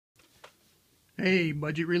Hey,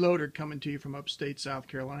 Budget Reloader coming to you from upstate South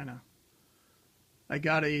Carolina. I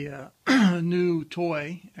got a new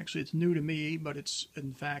toy. Actually, it's new to me, but it's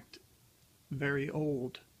in fact very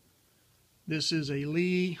old. This is a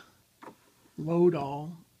Lee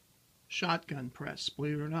Lodahl shotgun press,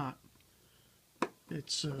 believe it or not.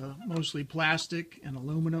 It's mostly plastic and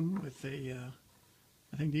aluminum with a,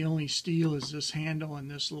 I think the only steel is this handle and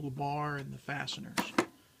this little bar and the fasteners.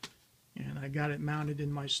 And I got it mounted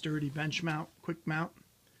in my sturdy bench mount, quick mount.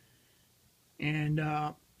 And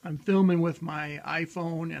I'm filming with my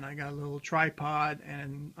iPhone, and I got a little tripod,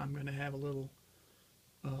 and I'm going to have a little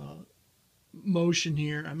motion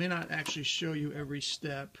here. I may not actually show you every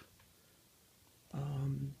step,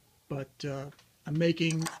 but I'm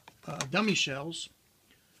making dummy shells,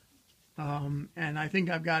 and I think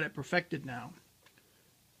I've got it perfected now.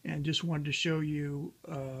 And just wanted to show you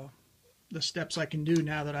the steps I can do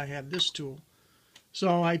now that I have this tool.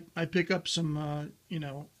 So I pick up some,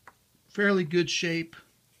 fairly good shape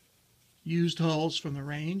used hulls from the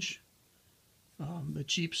range. The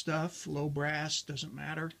cheap stuff, low brass, doesn't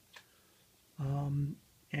matter.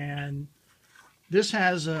 And this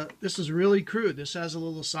is really crude. This has a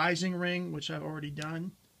little sizing ring, which I've already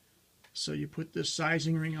done. So you put this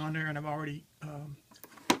sizing ring on there, and I've already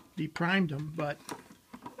deprimed them. But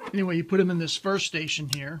anyway, you put them in this first station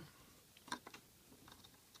here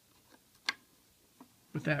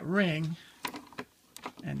with that ring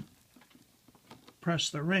and press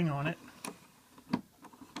the ring on it,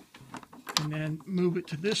 and then move it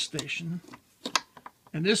to this station.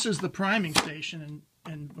 And this is the priming station,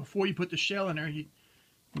 and before you put the shell in there,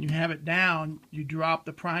 when you have it down, you drop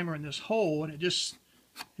the primer in this hole, and it just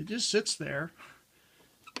sits there,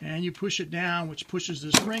 and you push it down, which pushes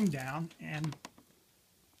this ring down and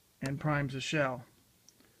primes the shell.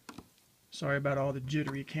 Sorry about all the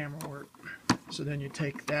jittery camera work. So then you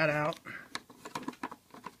take that out.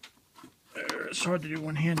 It's hard to do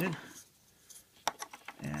one-handed.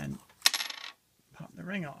 And pop the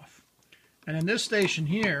ring off. And then this station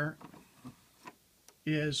here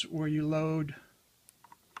is where you load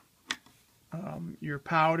your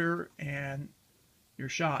powder and your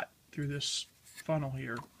shot through this funnel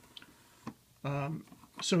here.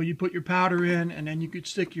 So you put your powder in, and then you could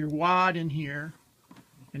stick your wad in here,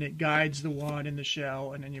 and it guides the wad in the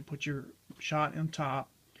shell, and then you put your shot on top,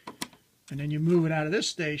 and then you move it out of this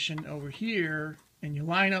station over here, and you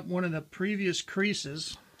line up one of the previous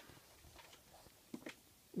creases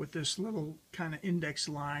with this little kind of index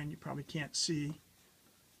line you probably can't see,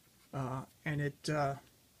 and it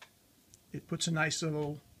puts a nice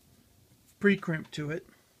little pre-crimp to it,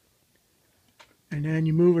 and then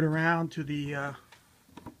you move it around to the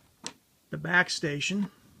back station.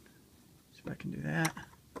 See if I can do that.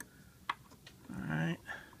 Alright.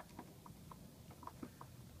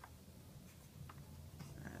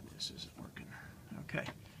 This isn't working. Okay.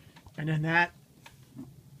 And then that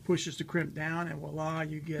pushes the crimp down, and voila,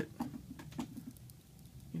 you get,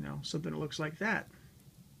 something that looks like that.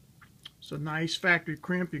 So nice factory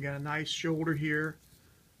crimp. You got a nice shoulder here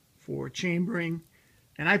for chambering.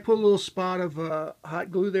 And I put a little spot of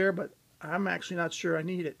hot glue there, but I'm actually not sure I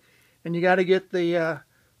need it. And you got to get the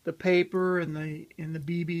paper and the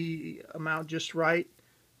BB amount just right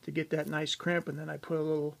to get that nice crimp. And then I put a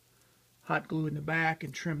little hot glue in the back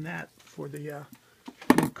and trim that for the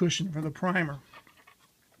little cushion for the primer.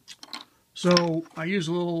 So I use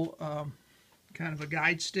a little kind of a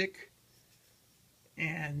guide stick,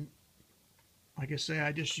 and like I say,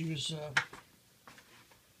 I just use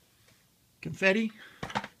confetti,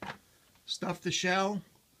 stuff the shell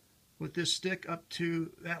with this stick up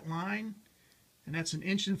to that line, and that's 1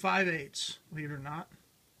 5/8 inches, believe it or not,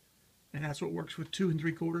 and that's what works with 2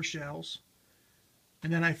 3/4 shells.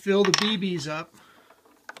 And then I fill the BBs up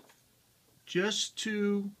just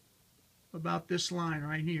to about this line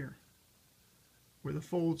right here where the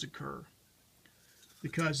folds occur,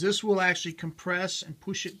 because this will actually compress and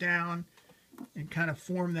push it down and kind of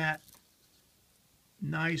form that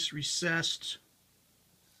nice recessed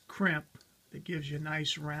crimp that gives you a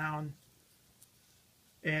nice round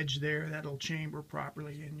edge there that'll chamber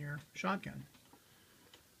properly in your shotgun.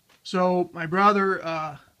 So my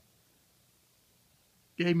brother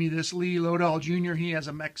gave me this Lee Lodahl Jr. He has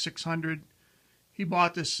a Mech 600. He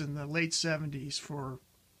bought this in the late 70s for,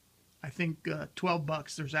 I think, 12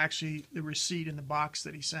 bucks. There's actually the receipt in the box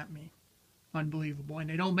that he sent me. Unbelievable.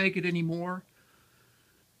 And they don't make it anymore.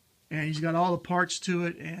 And he's got all the parts to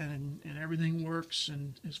it, and everything works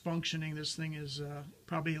and is functioning. This thing is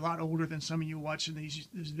probably a lot older than some of you watching these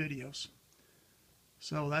videos.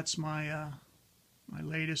 So that's my my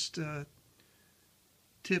latest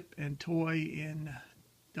tip and toy in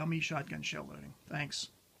dummy shotgun shell loading. Thanks.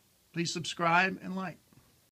 Please subscribe and like.